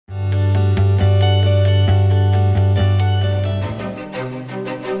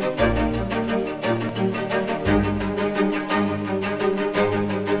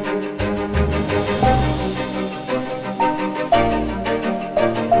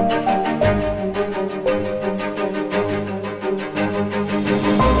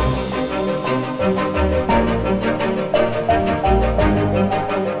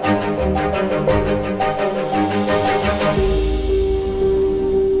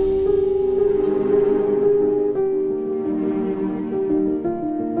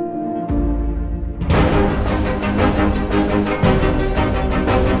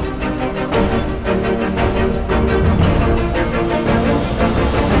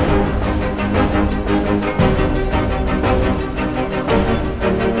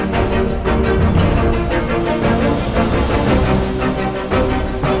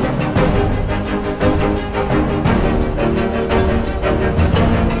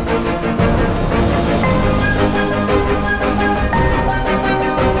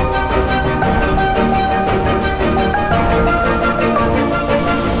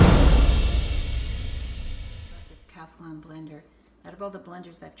of all the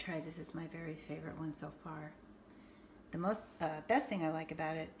blenders I've tried, this is my very favorite one so far. The best thing I like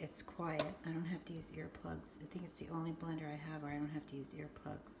about it, it's quiet. I don't have to use earplugs. I think it's the only blender I have where I don't have to use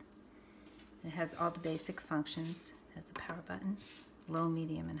earplugs. It has all the basic functions. It has a power button, low,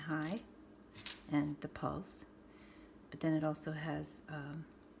 medium, and high, and the pulse. But then it also has,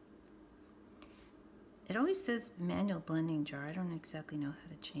 it always says manual blending jar. I don't exactly know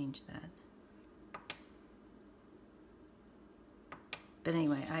how to change that. But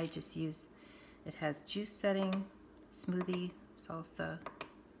anyway, I just use, it has juice setting, smoothie, salsa,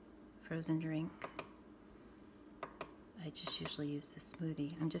 frozen drink. I just usually use the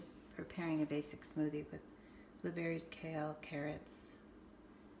smoothie. I'm just preparing a basic smoothie with blueberries, kale, carrots,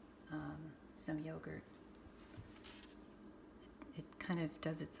 some yogurt. It kind of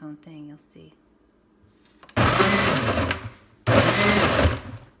does its own thing, you'll see.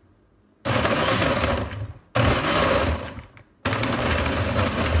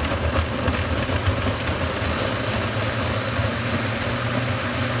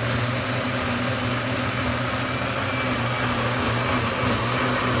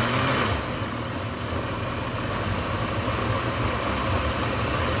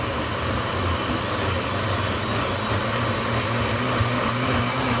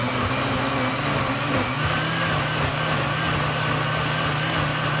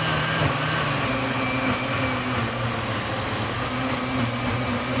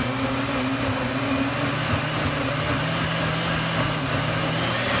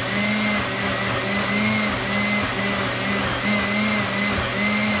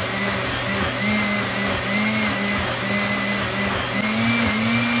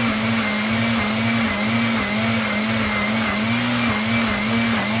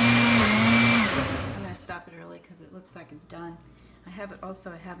 Because it looks like it's done. I have it on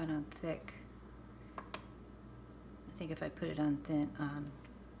thick. I think if I put it on thin, I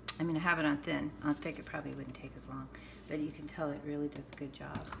have it on thin. On thick it probably wouldn't take as long, but you can tell it really does a good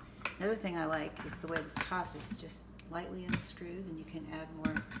job. Another thing I like is the way this top is just lightly unscrews, and you can add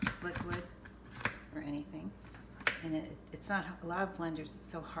more liquid or anything. And it's not, a lot of blenders, it's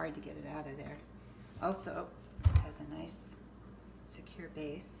so hard to get it out of there. Also, this has a nice secure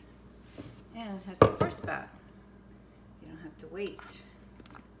base and has a pour spout. You don't have to wait.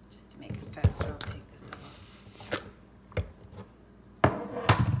 Just to make it faster, I'll take this off.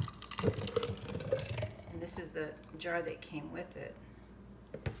 And this is the jar that came with it.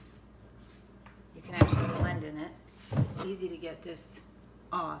 You can actually blend in it. It's easy to get this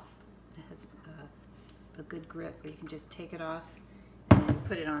off. It has a good grip where you can just take it off and then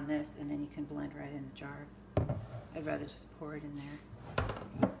put it on this, and then you can blend right in the jar. I'd rather just pour it in there.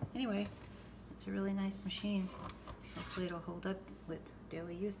 Anyway, it's a really nice machine. Hopefully it'll hold up with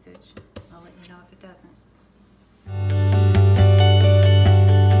daily usage. I'll let you know if it doesn't.